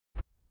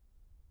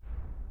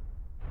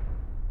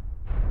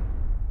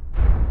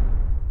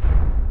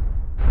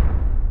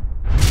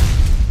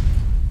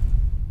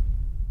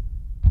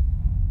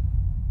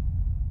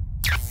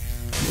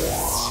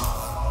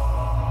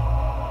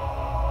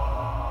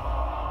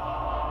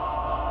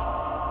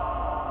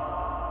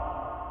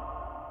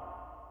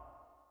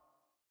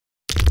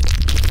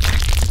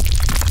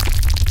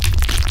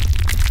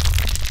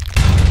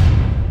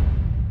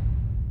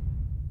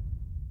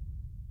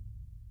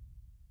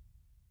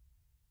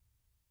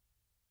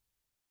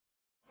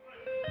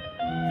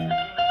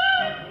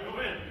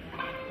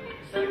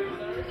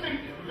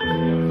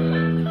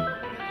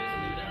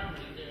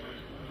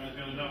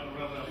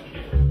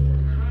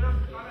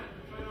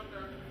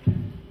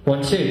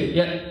1, 2,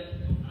 yeah.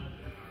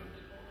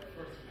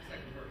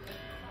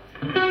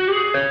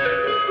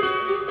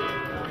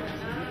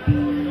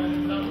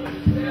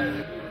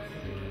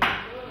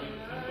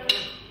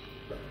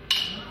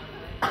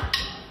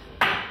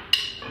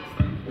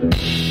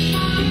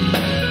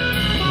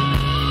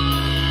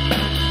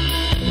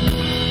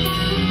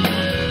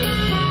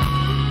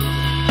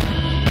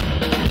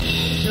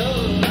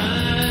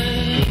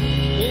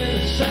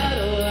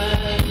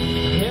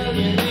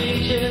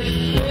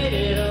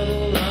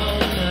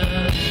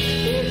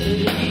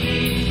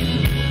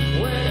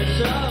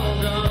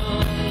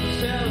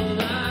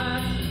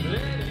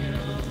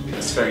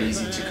 It's very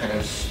easy to kind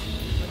of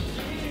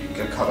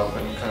get caught up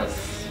in kind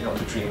of, you know,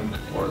 the dream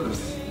world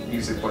of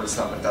music, but it's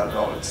not like that at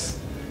all. It's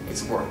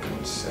work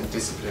and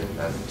discipline,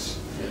 and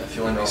yeah, if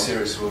you want to be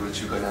serious about it,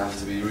 you're going to have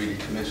to be really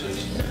committed.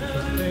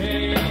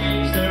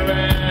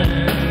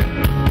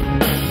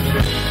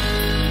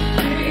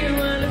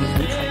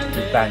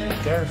 Bang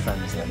with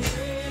girlfriends,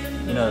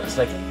 like, you know, it's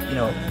like, you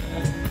know,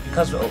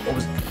 because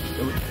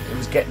it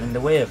was getting in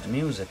the way of the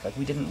music. Like,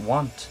 we didn't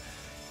want,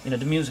 you know,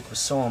 the music was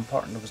so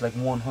important. It was like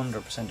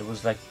 100%. It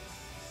was like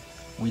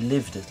we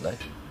lived it. Like,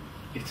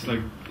 it's like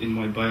in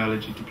my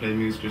biology to play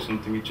music or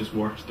something. It just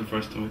worked the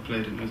first time I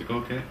played it, and I was like,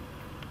 okay,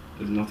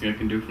 there's nothing I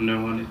can do from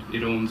now on.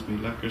 It owns me,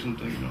 like, or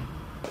something, you know.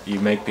 You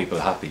make people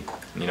happy.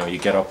 You know, you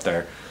get up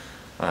there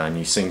and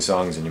you sing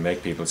songs and you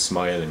make people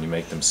smile and you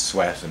make them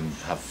sweat and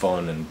have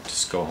fun and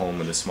just go home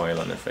with a smile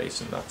on their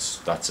face, and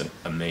that's an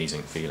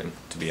amazing feeling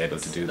to be able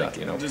to do that,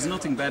 you know. There's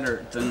nothing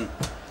better than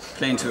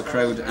playing to a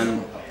crowd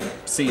and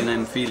seeing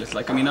them feel it.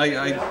 Like, I mean,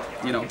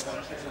 you know,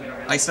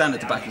 I stand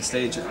at the back of the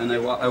stage and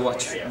I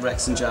watch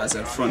Rex and Jazz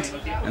out front,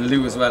 and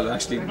Lou as well.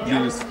 Actually,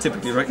 Lou is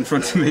typically right in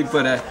front of me,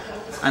 but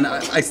and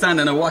I stand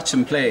and I watch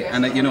them play,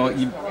 and you know,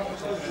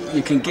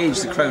 you can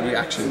gauge the crowd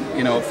reaction,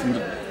 you know, from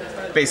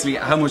basically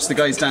how much the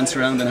guys dance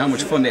around and how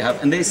much fun they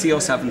have, and they see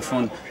us having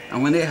fun,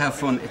 and when they have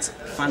fun, it's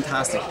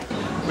fantastic.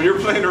 When you're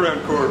playing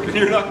around Cork and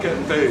you're not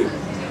getting paid,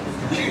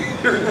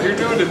 you're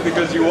doing it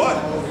because you want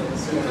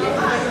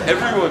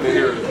everyone to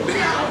hear it.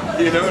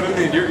 You know what I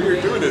mean? You're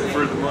doing it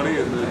for the money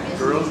and the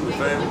girls and the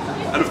fame,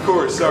 and of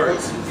course, sorry,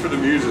 for the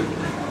music.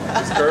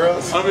 It's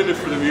girls. I'm in it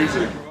for the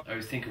music. I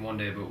was thinking one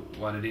day about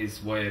what it is,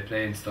 why I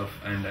play and stuff,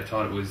 and I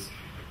thought it was,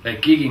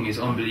 like, gigging is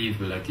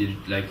unbelievable.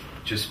 Like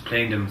just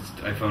playing them,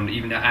 I found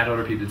even at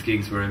other people's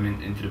gigs where I'm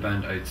into the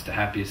band, it's the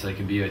happiest I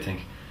can be, I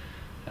think.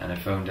 And I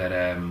found that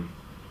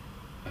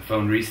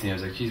recently, I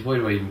was like, geez, why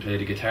do I even play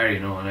the guitar, you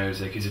know? And I was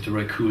like, is it to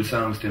write cool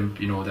songs to,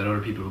 you know, that other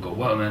people will go,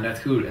 wow man,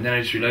 that's cool. And then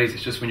I just realised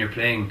it's just when you're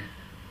playing,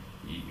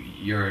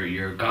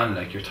 you're gone,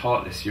 like, you're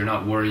thoughtless, you're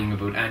not worrying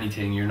about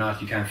anything, you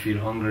can't feel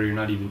hunger,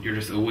 you're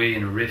just away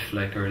in a riff,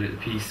 like, or a little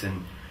piece,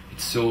 and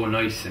it's so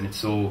nice, and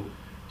it's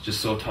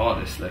just so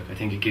thoughtless. Like, I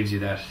think it gives you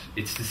that,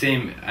 it's the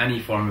same, any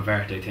form of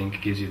art, I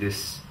think, gives you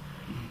this,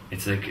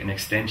 it's like an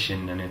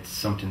extension, and it's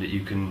something that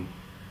you can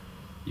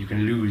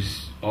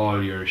lose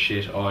all your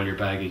shit, all your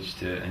baggage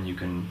to, and you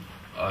can,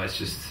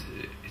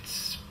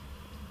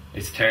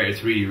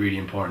 it's really, really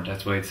important.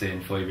 That's why I'd say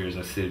in 5 years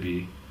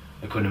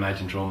I couldn't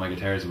imagine throwing my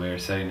guitars away or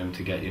selling them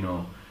to get, you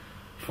know,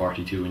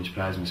 42-inch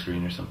plasma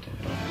screen or something.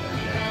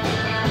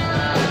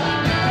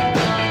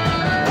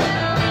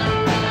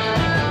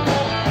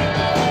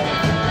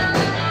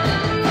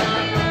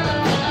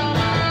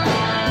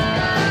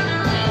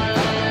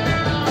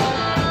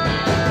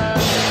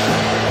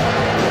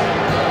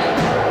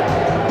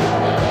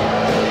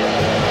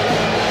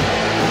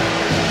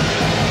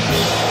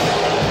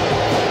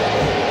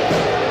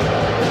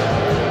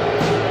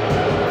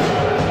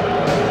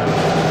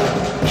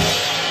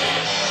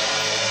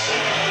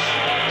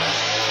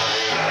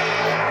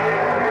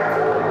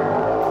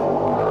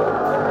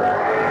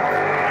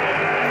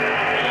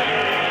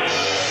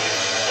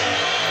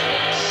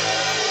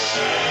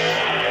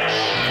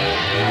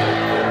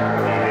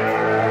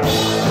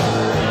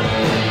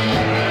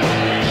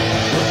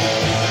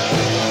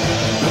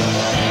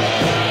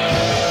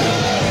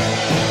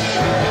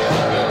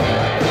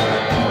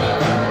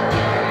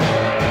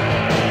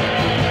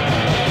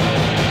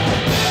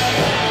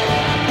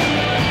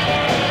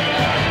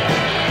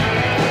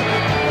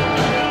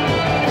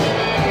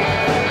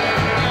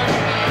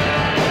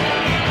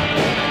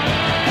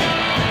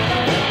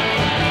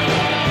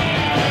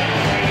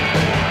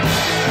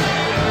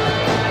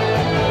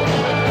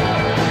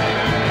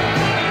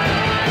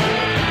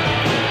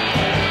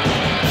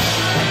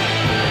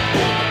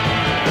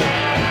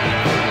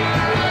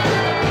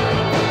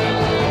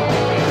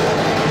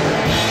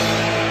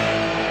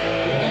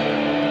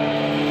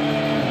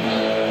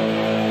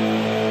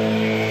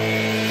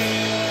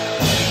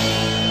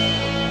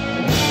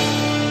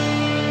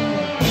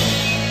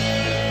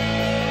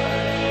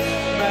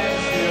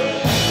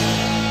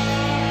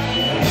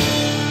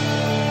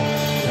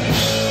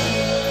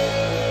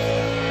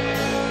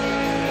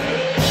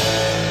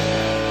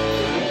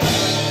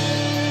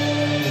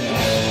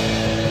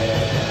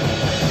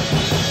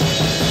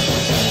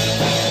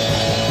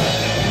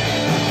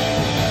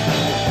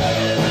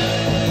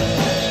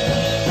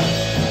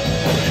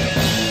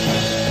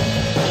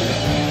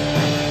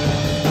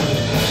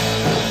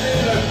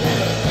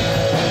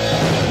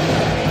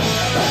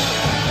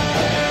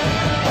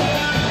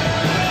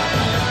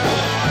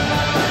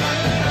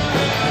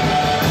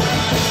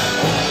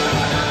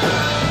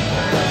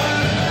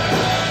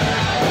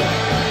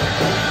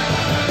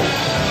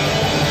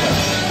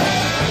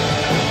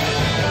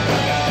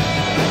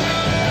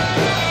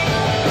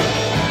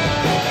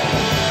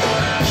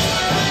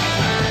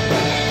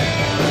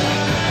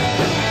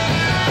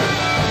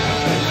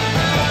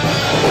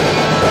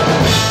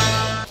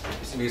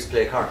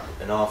 play Cork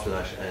an awful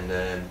lot,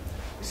 and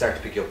we started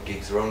to pick up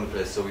gigs around the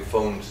place. So we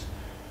found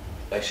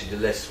actually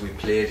the less we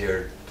played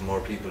here, the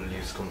more people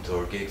used to come to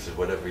our gigs or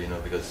whatever, you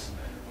know, because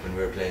when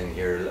we were playing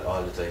here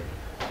all the time.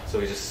 So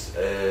we just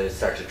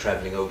started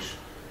travelling out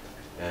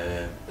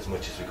as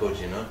much as we could,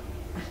 you know,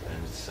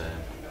 and it's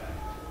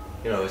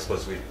you know, I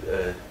suppose we.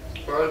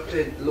 Well, I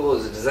played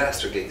loads of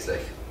disaster gigs,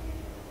 like.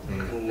 You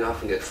can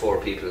often get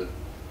 4 people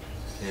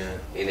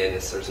in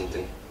Ennis or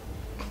something.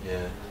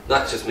 Yeah.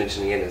 Not just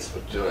mentioning Ennis,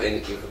 but you know,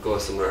 you could go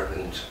somewhere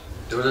and.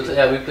 There was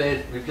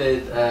we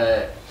played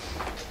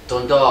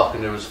Dundalk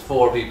and there was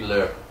 4 people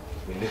there.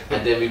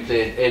 And then we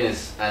played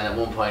Ennis, and at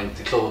one point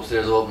the club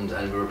upstairs opened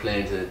and we were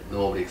playing to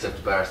nobody except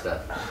the bar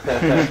staff.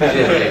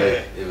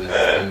 It was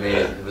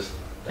amazing.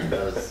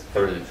 That was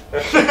brilliant.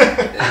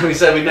 And we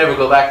said we'd never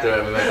go back there,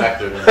 and we went back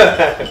there.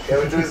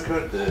 Yeah, it was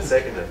good the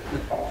second time.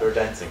 We were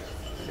dancing.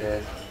 Yeah.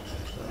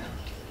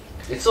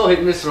 It's so hit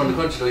and miss around the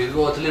country though. You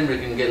go to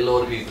Limerick and get a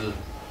load of people,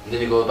 and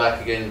then you go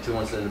back again 2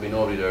 months later and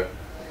there'll be nobody there.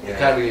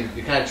 Yeah.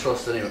 You can't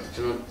trust anyone.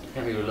 You know, you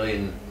can't really rely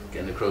on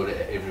getting a crowd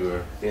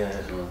everywhere. Yeah.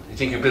 You know, you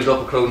think you build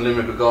up a crowd in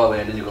Limerick or Galway,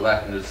 and then you go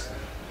back and there's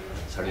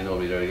hardly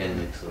nobody there again.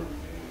 Like, so.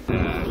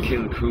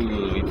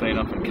 Kilcool, we played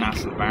up in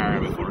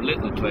Castlebar before,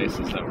 little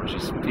places that were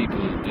just people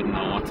didn't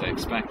know what to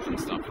expect and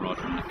stuff,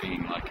 rather than it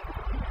being like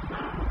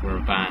we're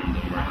a band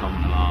and we're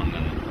coming along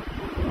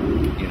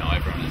and you know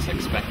everyone is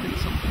expecting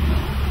something.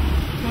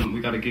 We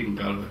got a gig in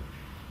Galway,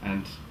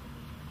 and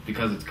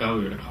because it's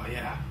Galway, we're like, oh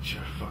yeah,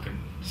 sure, fucking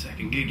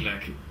second gig,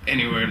 like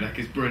anywhere, like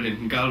it's brilliant.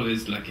 And Galway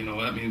is like, you know,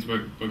 that means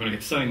we're gonna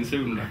get signed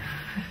soon, like.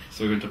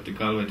 So we went up to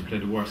Galway to play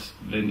the worst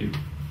venue.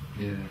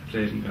 Yeah.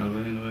 Played in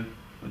Galway anyway.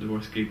 The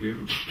worst gig we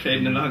ever played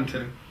in a long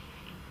time.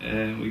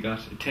 We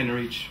got a tenner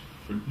each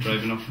for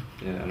driving up.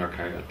 Yeah, and our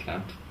car got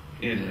clamped.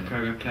 Yeah, the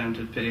car got clamped.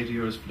 I'd pay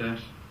 €80 for that.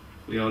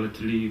 We all had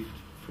to leave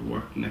for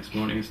work the next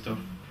morning and stuff.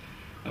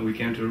 And we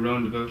came to a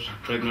roundabout,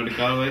 driving out of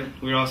Galway.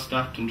 We were all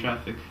stopped in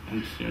traffic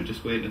and, you know,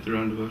 just waiting at the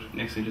roundabout.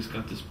 Next thing, just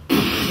got this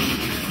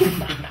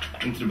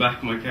into the back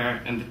of my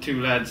car, and the 2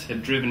 lads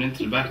had driven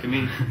into the back of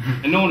me,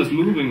 and no one was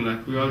moving.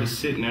 Like, we were all just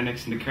sitting there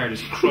next to the car,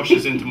 just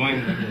crushes into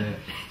mine. Like.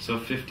 So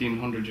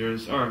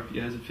 €1,500, or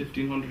yeah, is it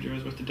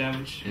 €1,500 worth of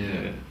damage?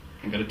 Yeah.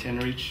 And got a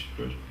tenner each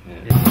for it.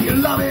 Yeah. You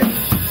love it.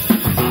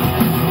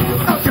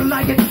 Don't you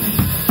like it?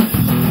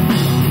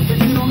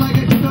 If you don't like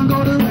it, you don't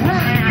go to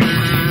hell.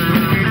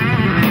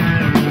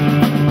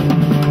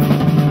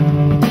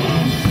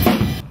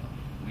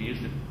 We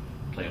used to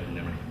play up in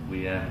Limerick.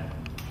 We I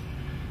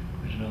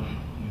don't know,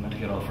 we meant to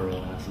get off our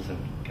own asses and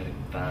get a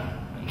van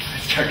and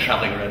start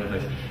travelling around the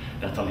place.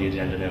 That's on the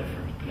agenda now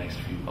for the next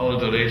few. All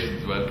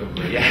donations welcome.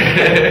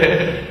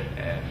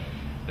 Yeah.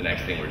 The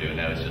next thing we're doing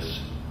now is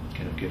just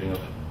kind of giving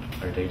up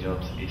our day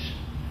jobs ish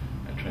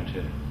and trying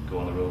to go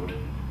on the road,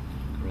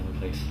 go around the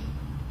place.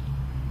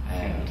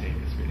 Take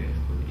this really, I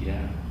suppose.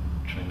 Yeah,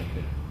 try and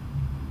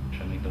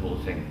make the whole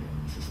thing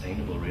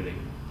sustainable really,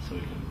 so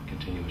we can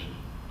continue it. So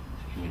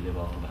can we live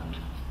off the band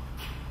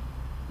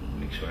and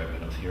make sure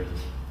everyone else hears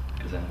us.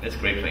 Because it's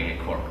great playing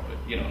in Cork, but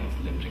you know, it's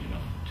limiting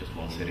enough. Just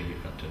one city,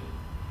 you've got to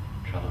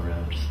travel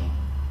around, so.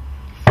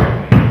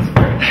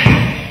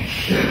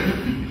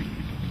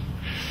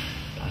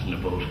 That in a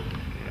boat.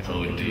 That's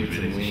all we can do.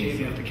 Really.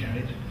 You have to carry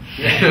it.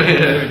 Yeah, we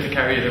have to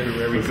carry it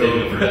everywhere we go.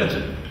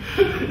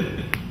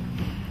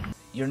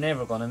 You're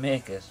never going to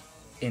make it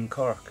in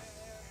Cork.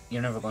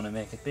 You're never going to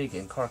make it big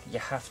in Cork. You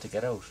have to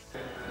get out.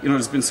 You know,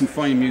 there's been some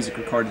fine music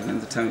recorded in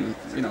the town.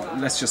 You know,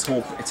 let's just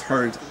hope it's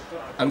heard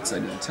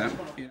outside of the town.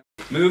 You know?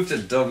 Move to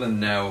Dublin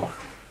now.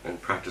 And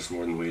practice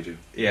more than we do.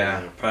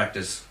 Yeah,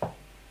 practice.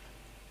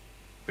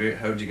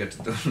 How'd you get to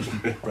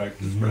Dublin?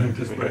 practice.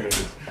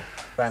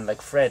 Band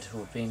like Fred, who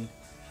have been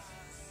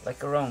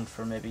like around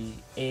for maybe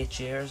 8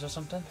 years or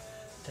something.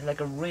 They're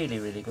like a really,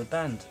 really good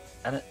band.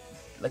 And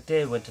like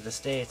they went to the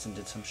States and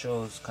did some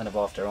shows kind of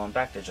off their own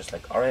back. They're just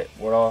like, alright,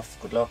 we're off,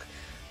 good luck.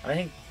 And I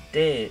think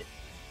they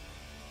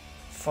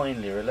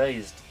finally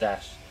realised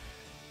that,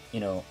 you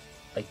know,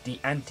 like the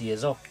ante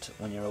is upped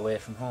when you're away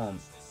from home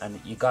and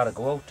you gotta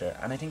go out there.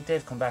 And I think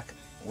they've come back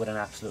with an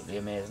absolutely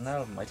amazing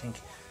album. I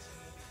think,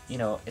 you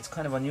know, it's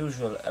kind of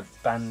unusual, a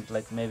band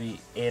like maybe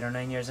 8 or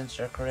 9 years into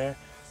their career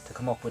to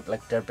come up with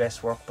like their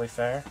best work by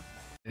far.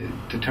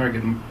 To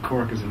target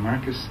Cork as a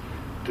market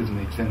doesn't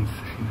make sense,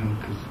 you know,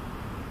 because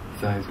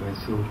size-wise,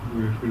 so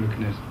we're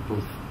looking at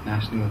both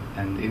national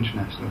and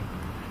international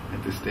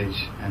at this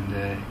stage, and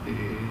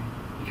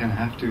you kind of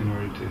have to in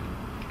order to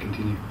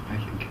continue, I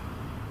think.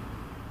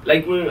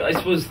 Like, I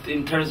suppose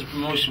in terms of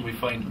promotion, we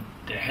find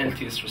the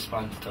healthiest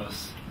response to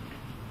us,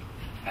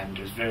 and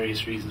there's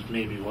various reasons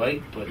maybe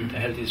why, but the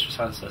healthiest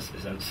response to us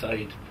is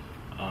outside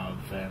of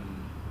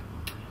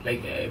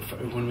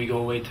when we go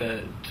away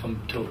to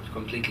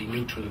completely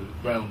neutral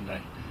ground,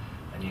 like,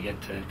 and you get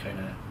to kind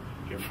of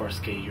your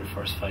first gig, your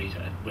first fight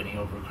at winning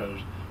over a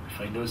crowd. We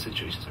find those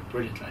situations are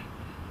brilliant. Like,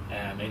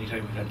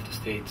 anytime we've gone to the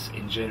States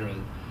in general,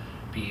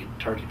 be it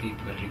 30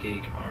 people at a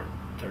gig or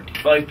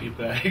 35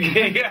 people at a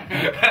gig,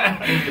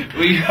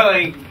 we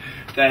find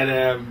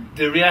that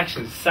the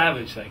reaction is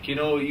savage. Like, you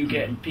know, you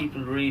get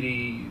people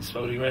really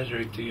spouting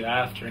rhetoric to you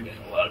after and going,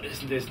 well,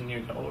 this, and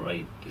you're going, oh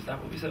right, is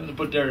that what we said?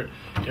 But they're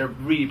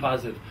really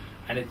positive,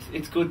 and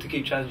it's good to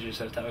keep challenging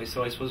yourself that way.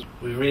 So I suppose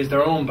we raised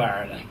our own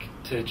bar, like,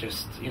 to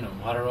just, you know,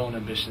 what our own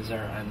ambitions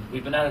are, and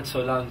we've been at it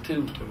so long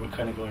too that we're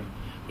kind of going,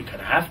 we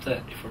kind of have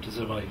to if we're to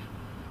survive.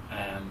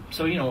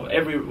 So, you know,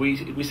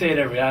 we say it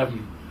every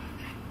album.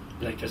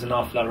 Like, there's an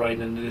awful lot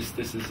riding into this.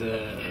 This is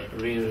a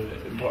real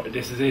important.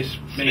 This is it.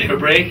 Make or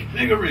break.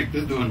 Make or break.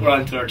 This is the one. We're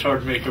on to our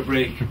third make or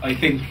break. I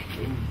think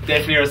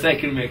definitely our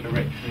second make or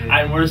break. Yeah.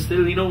 And we're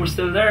still, you know, we're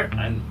still there.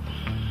 And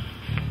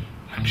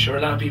I'm sure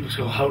a lot of people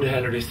go, how the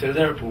hell are they still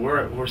there? But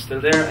we're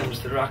still there, and we're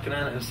still rocking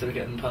on, and still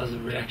getting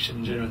positive reaction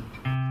in general.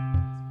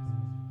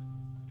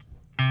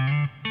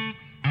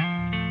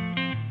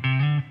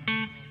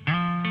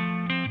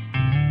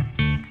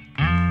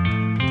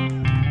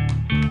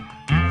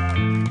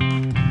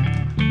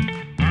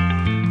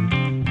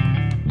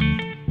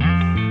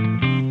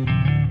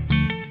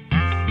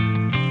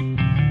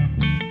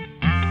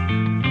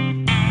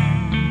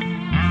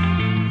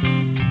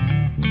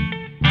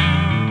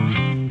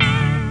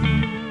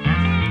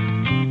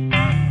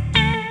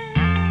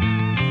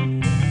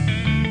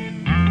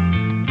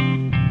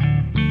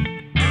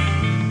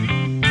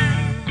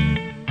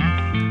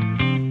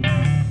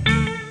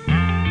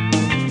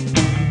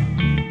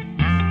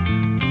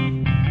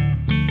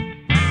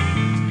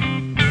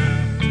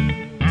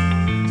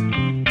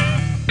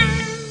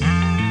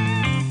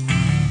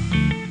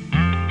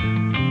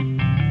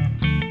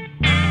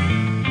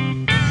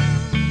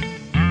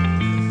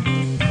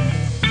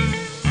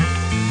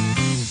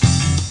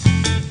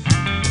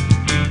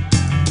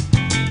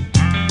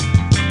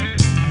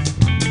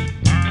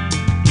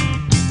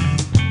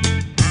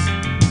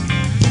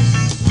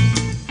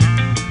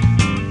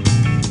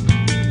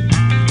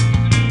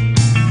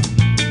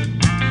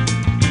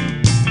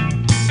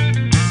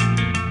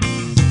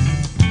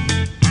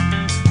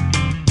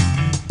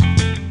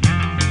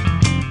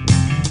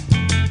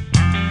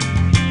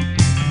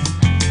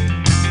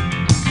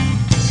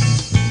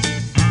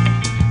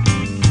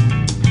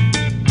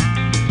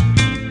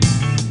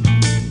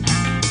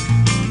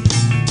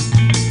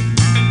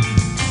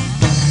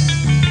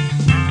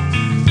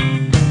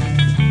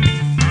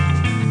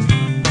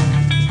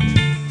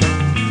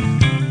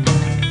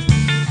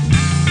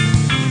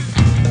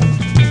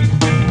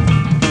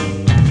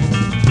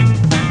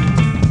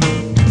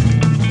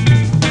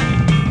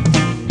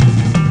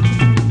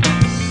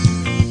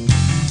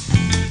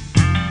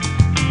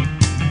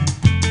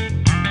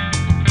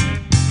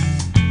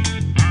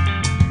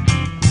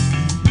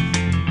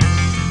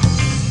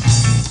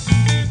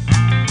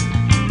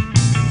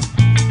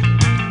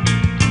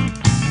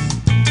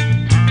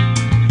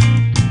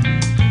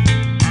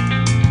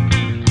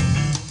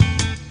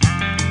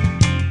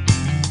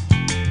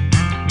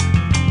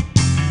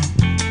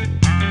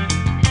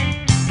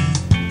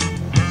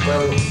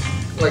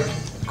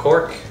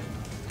 Cork,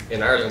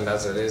 in Ireland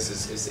as it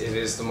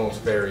is the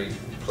most varied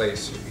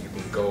place you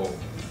can go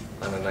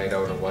on a night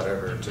out or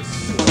whatever.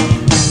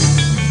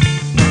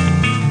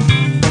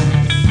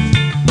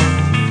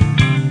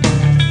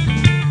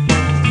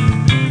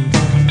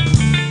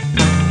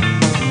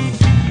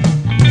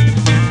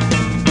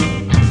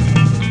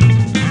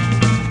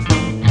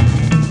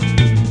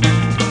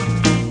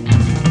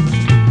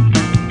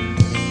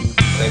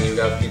 Then you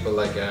got people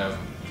like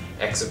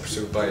Exit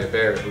Pursuit by a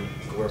Bear, who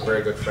we're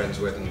very good friends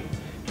with, and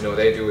you know,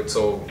 they do it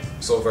so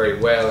very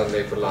well, and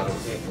they put a lot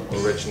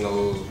of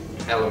original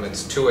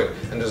elements to it.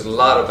 And there's a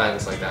lot of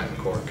bands like that in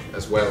Cork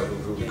as well,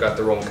 who've got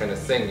their own kind of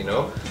thing, you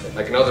know.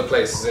 Like in other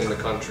places in the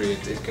country,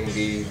 it can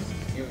be,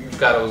 you've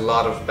got a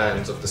lot of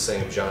bands of the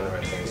same genre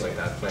and things like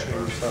that playing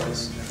around the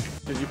place.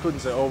 You couldn't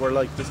say, oh, we're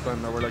like this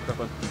band or we're like that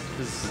band,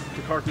 because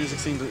the Cork music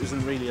scene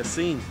isn't really a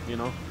scene, you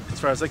know, as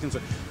far as I can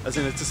say. As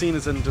in, it's a scene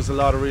as in there's a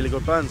lot of really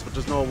good bands, but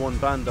there's no one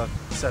band that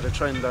set a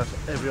trend that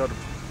every other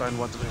band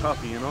wanted to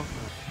copy, you know.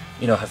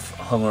 You know, have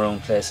hung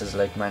around places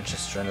like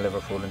Manchester and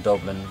Liverpool and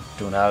Dublin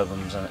doing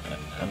albums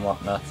and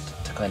whatnot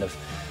to kind of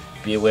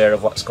be aware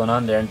of what's going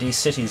on there. And these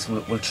cities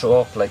will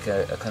throw up like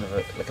a kind of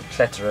like a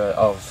plethora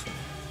of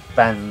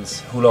bands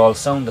who'll all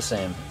sound the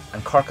same.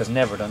 And Cork has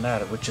never done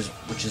that, which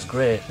is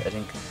great. I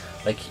think,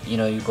 like, you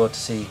know, you go to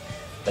see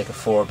like a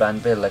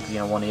 4-band bill, like, you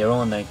know, one of your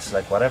own nights,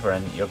 like whatever,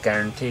 and you're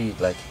guaranteed,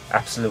 like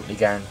absolutely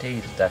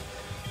guaranteed, that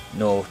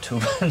no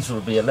two bands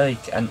will be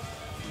alike. And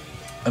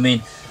I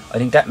mean, I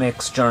think that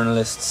makes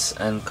journalists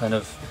and kind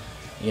of,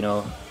 you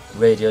know,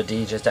 radio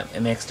DJs, that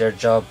it makes their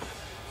job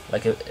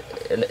like a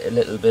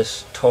little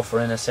bit tougher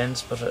in a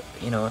sense, but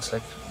you know, it's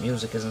like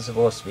music isn't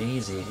supposed to be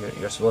easy.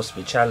 You're supposed to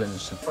be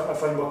challenged. I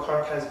find what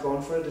Cork has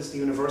going for it is the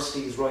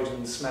university is right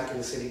in smack in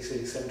the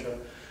city centre.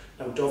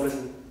 Now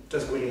Dublin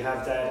doesn't really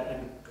have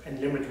that, and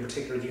Limerick in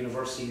particular, the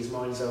university is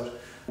miles out.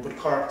 But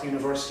Cork, the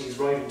university is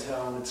right in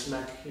town. It's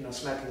smack in the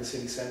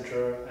city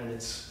centre, and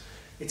it's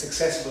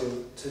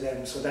accessible to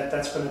them. So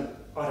that's going to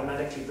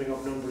automatically bring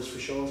up numbers for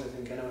shows, I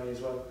think, anyway,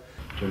 as well.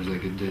 There's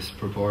like a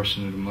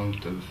disproportionate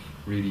amount of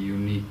really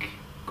unique,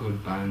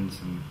 good bands,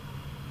 and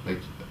like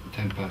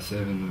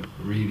 7 that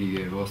really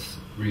gave us,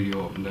 really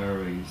opened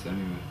our eyes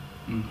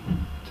anyway.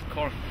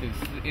 Cork is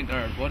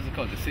what is it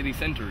called? The city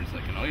centre is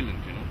like an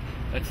island, you know.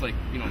 That's like,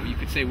 you know, you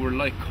could say we're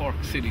like Cork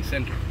city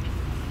centre,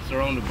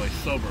 surrounded by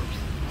suburbs.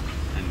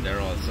 And they're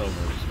all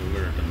suburbs, but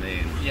we're the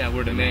main. Yeah,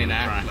 we're the main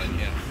attraction.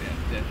 Yeah,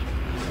 definitely.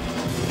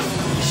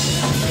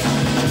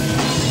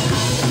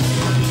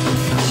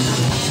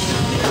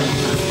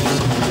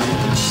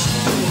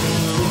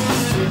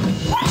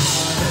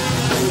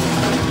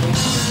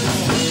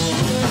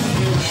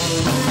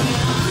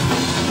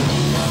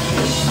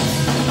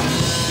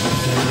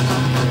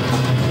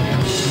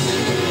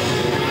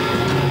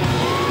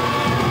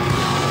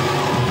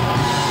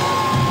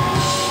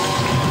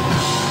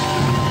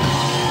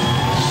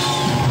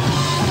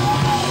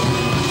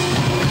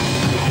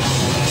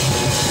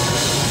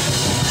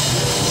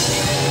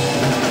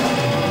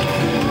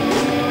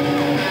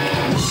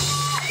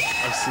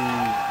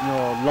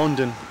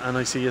 London, and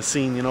I see a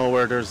scene, you know,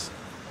 where there's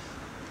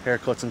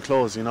haircuts and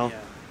clothes, you know,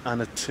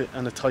 and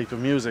a type of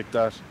music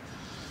that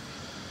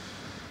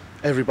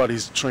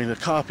everybody's trying to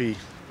copy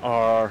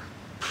or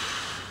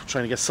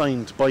trying to get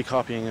signed by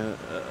copying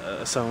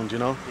a sound, you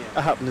know.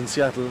 It happened in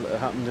Seattle, it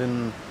happened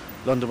in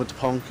London with the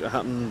punk, it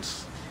happened,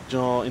 you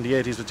know, in the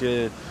 80s with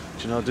you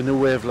know, the new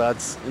wave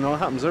lads, you know, it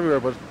happens everywhere,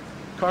 but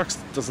Cork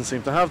doesn't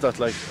seem to have that.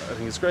 Like, I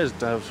think it's great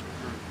to have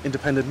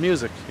independent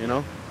music, you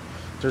know.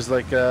 There's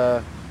like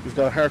we've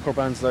got hardcore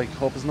bands like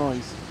Hope Is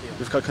Noise.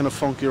 We've got kind of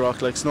funky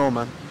rock like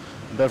Snowman.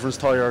 Bevan's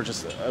Toy are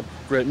just a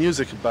great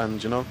music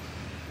band, you know.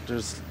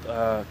 There's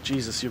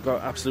Jesus, you've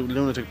got absolute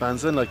lunatic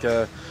bands in like what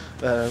are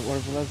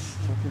the lads?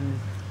 Fucking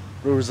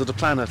Rulers of the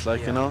Planet,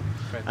 like, you know.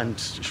 And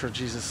sure,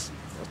 Jesus,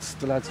 what's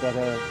the lads got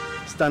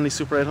Stanley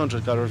Super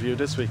 800 got a review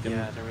this week.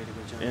 Yeah, they're really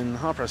good job. In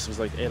Hot Press it was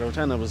like 8 out of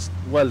 10. It was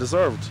well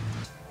deserved.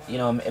 You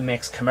know, it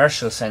makes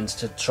commercial sense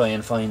to try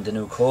and find the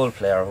new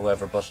Coldplay or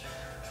whoever, but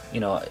you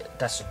know,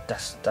 that's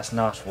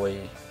not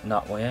why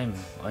I'm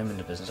in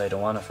the business. I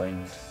don't want to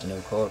find the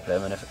new Coldplay.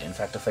 I mean, in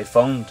fact, if I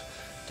found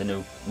the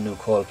new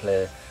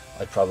Coldplay,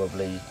 I'd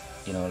probably,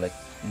 you know, like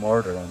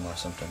murder them or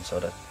something, so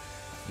that,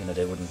 you know,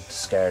 they wouldn't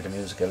scare the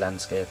musical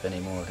landscape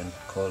any more than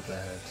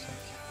Coldplay has. So.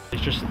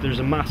 It's just, there's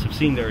a massive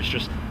scene there. It's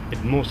just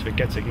most of it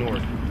gets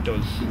ignored. It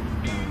does.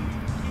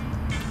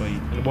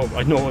 Well,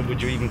 I know,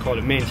 would you even call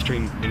it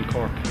mainstream in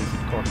Cork? Is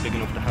Cork big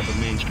enough to have a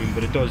mainstream?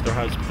 But it does.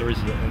 There is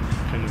a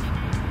kind of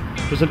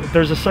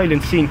there's a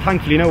silent scene.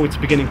 Thankfully now it's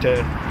beginning to,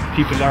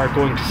 people are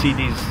going to see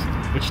these,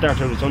 which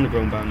started out as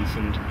underground bands,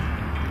 and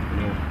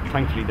you know,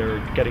 thankfully they're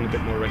getting a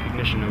bit more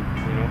recognition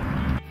now, you know.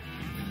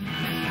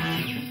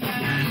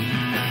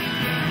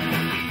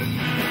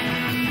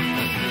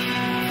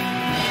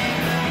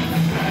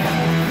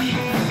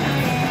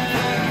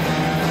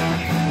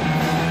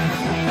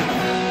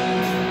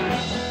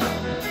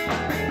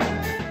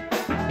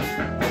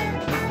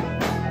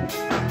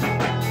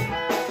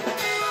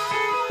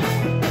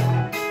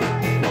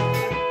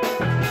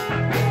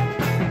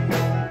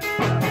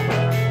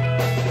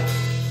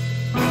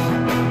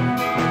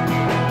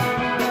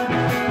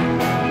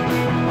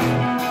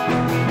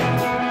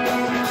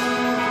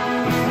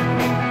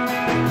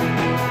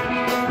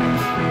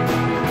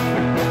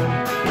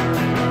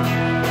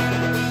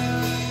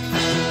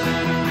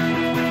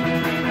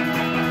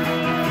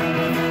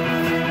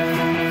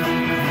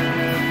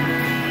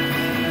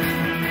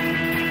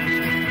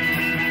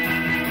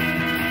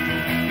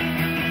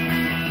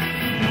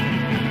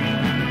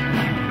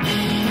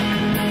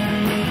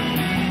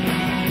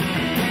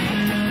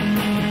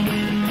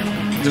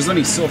 There's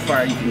only so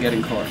far you can get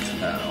in Cork.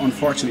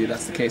 Unfortunately,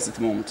 that's the case at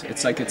the moment.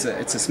 It's like it's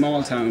a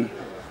small town.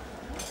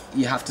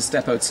 You have to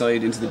step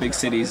outside into the big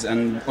cities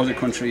and other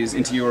countries,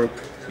 into Europe,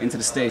 into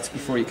the States,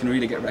 before you can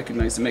really get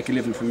recognised and make a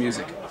living from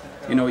music.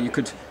 You know, you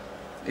could,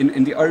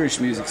 in the Irish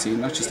music scene,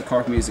 not just the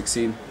Cork music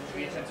scene,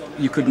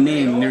 you could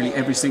name nearly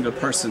every single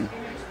person.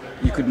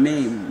 You could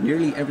name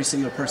nearly every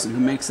single person who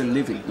makes a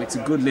living, makes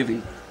a good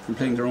living from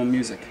playing their own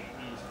music,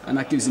 and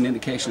that gives you an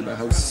indication about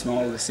how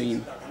small the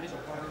scene,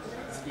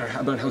 or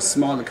about how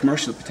small the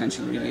commercial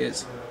potential really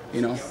is.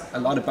 You know, a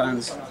lot of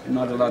bands,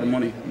 not a lot of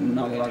money,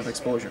 not a lot of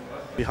exposure.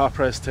 The Hot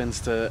Press tends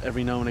to,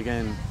 every now and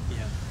again,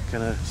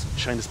 kind of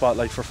shine the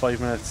spotlight for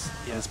 5 minutes,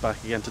 and it's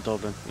back again to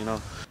Dublin, you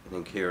know. I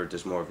think here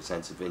there's more of a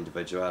sense of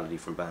individuality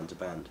from band to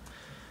band.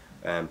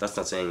 That's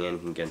not saying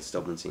anything against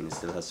Dublin scene, it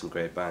still has some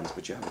great bands,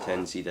 but you have a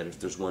tendency that if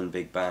there's one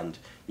big band,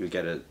 you'll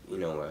get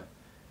about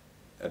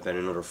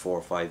another 4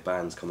 or 5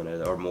 bands coming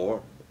out, or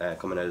more,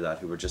 coming out of that,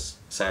 who were just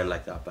sound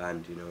like that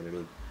band, you know what I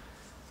mean?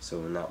 So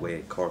in that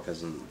way, Cork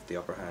has the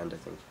upper hand, I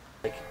think.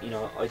 Like, you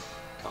know,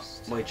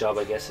 my job,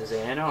 I guess, is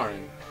A&R,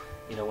 and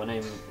you know, when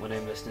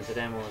I'm listening to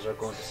demos or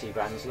going to see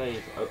bands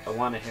live, I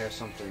want to hear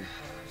something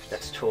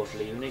that's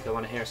totally unique. I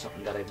want to hear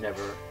something that I've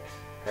never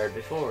heard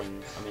before,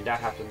 and I mean that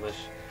happened with,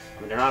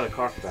 I mean they're not a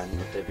Cork band,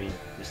 but they've been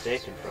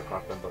mistaken for a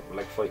Cork band. But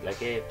like Fight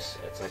Like Apes,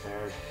 it's like I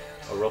heard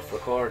a rough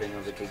recording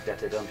of a gig that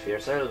they'd done for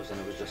yourselves, and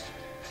it was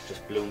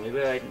just blew me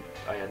away.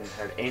 I hadn't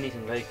heard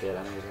anything like it,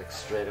 and it was like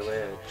straight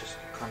away I just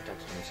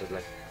contacted them and said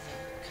like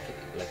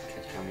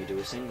can we do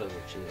a single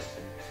with you?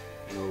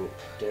 And you know,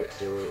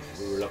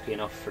 we were lucky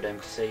enough for them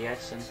to say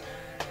yes, and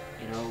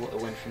you know, it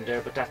went from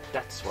there. But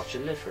that's what you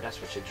live for. That's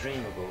what you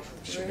dream about.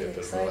 Should be a bit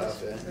of a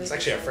laugh, yeah. It's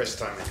actually our first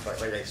time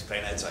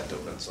playing outside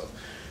Dublin, so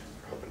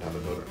we're hoping to have a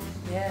good one.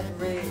 Yeah,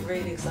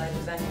 really excited.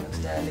 The venue looks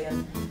deadly,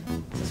 and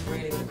just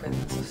really good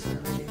equipment and stuff, so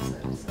we're really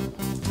excited. So.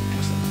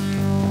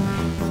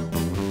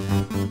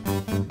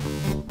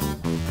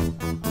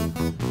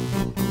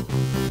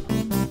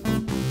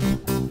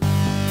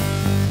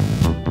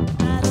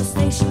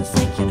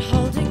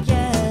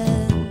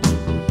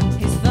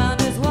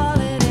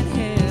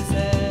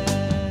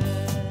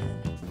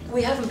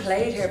 We haven't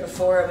played here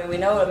before. I mean, we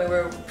know. I mean,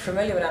 we're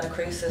familiar with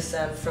Anacrusis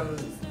from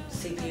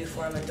CPU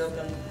Forum in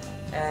Dublin.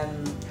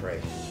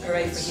 Hooray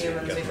for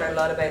Humans. We've heard a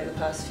lot about it in the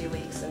past few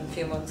weeks and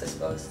few months, I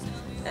suppose.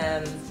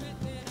 And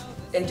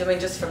I mean,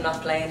 just from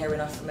not playing here, we're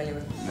not familiar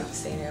with the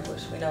scene here,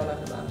 but we know a lot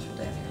of the bands from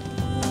down here.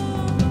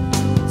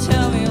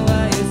 Tell me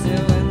why you're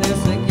doing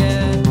this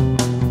again.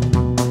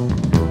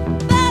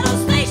 Battle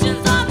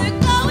stations on the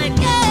go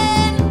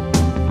again.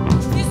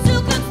 You're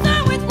too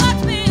concerned with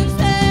what's being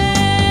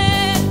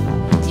said.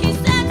 He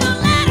sent a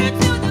letter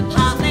to the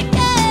Pope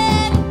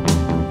again.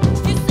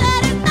 He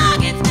said his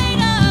nugget's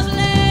made of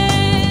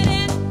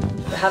lead.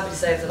 We're happy to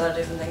say there's a lot of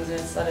different things in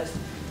it. It's a lot of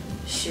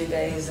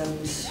shoegaze and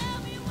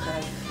kind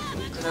of,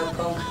 you know,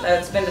 punk. Now,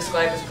 it's been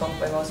described as punk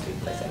by most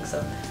people, I think,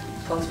 so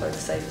punk's probably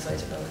the safest way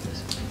to go with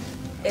it.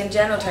 In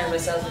general terms,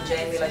 myself and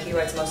Jamie, like, he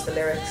writes most of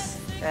the lyrics.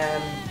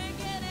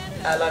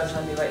 A lot of the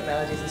time we write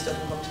melodies and stuff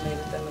and come to me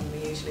with them, and we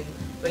usually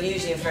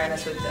in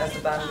fairness, as the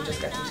band, we just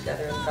get them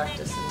together and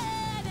practice. And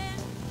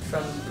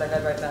from, like,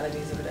 I write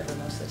melodies or whatever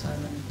most of the time,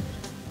 and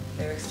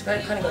lyrics,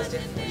 it kind of goes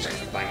different. You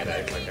just bang it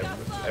out, like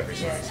every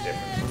song is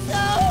different.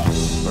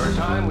 For a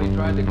time we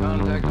tried to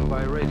contact them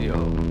by radio,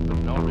 but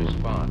no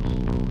response.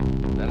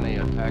 Then they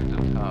attacked a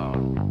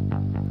town.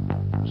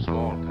 A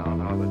small town,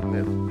 I'll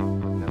admit,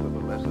 but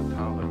nevertheless a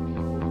town of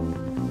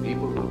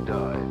people who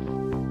died.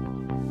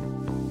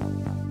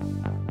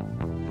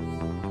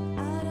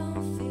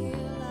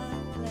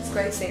 It's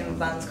great seeing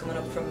bands coming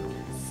up from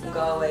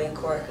Galway and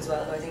Cork as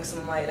well. I think some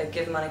of my, like,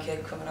 Give 'em a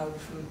Cake coming over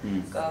from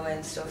Galway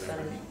and stuff,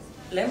 and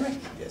Limerick.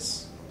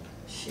 Yes.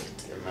 Shit.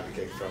 Give 'em a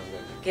Cake from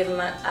Limerick. Give 'em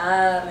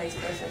a, makes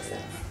perfect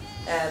sense.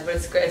 But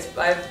it's great.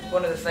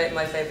 One of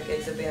my favourite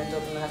gigs have been in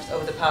Dublin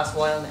over the past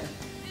while now.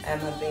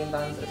 Have been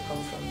bands that have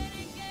come from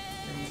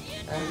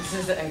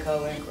and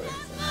Galway and Cork. So.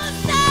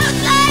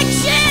 Sounds like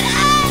shit,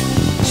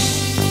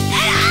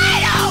 and I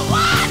don't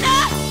wanna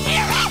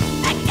hear it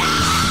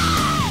again.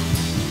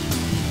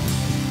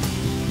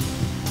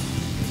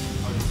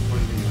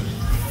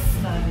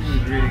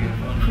 Really good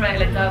fun. Right,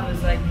 like that was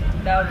the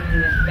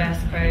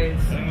best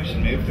crowds. I think we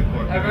should move to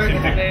Cork. I really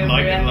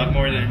like it a lot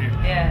more than here.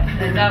 Yeah,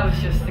 and that was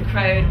just, the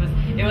crowd was,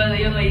 you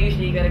know,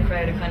 usually you get a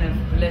crowd of kind of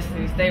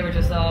listeners. They were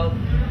just all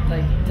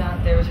like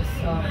that. They were just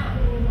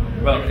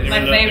well,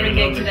 my favourite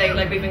gig to date.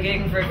 Like, we've been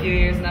gigging for a few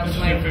years, and that was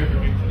my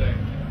favourite gig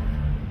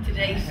to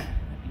date.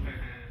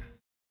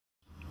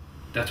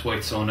 That's why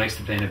it's so nice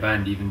to play in a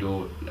band, even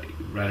though, like,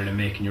 rather than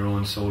making your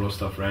own solo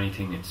stuff or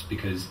anything, it's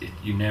because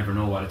you never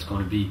know what it's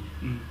going to be.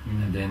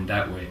 And then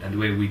that way, and the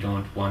way we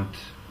don't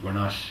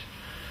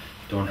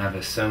have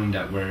a sound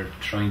that we're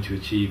trying to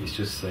achieve. It's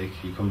just like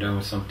you come down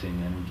with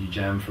something and you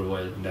jam for a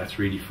while, and that's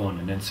really fun,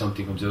 and then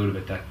something comes out of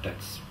it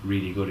that's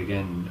really good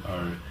again,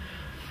 or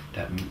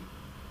that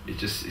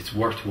it's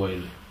worthwhile.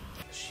 You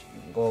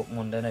can go out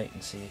Monday night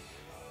and see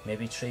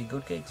maybe 3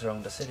 good gigs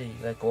around the city.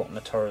 Like, go out on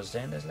a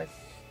Thursday and there's like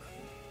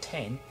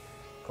 10.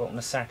 Go out on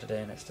a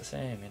Saturday and it's the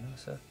same, you know.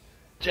 So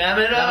jam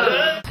it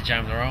out.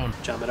 Jam it around.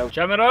 Jam it out.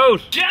 Jam it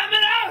out. Jam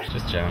it out.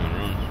 Just jamming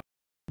around.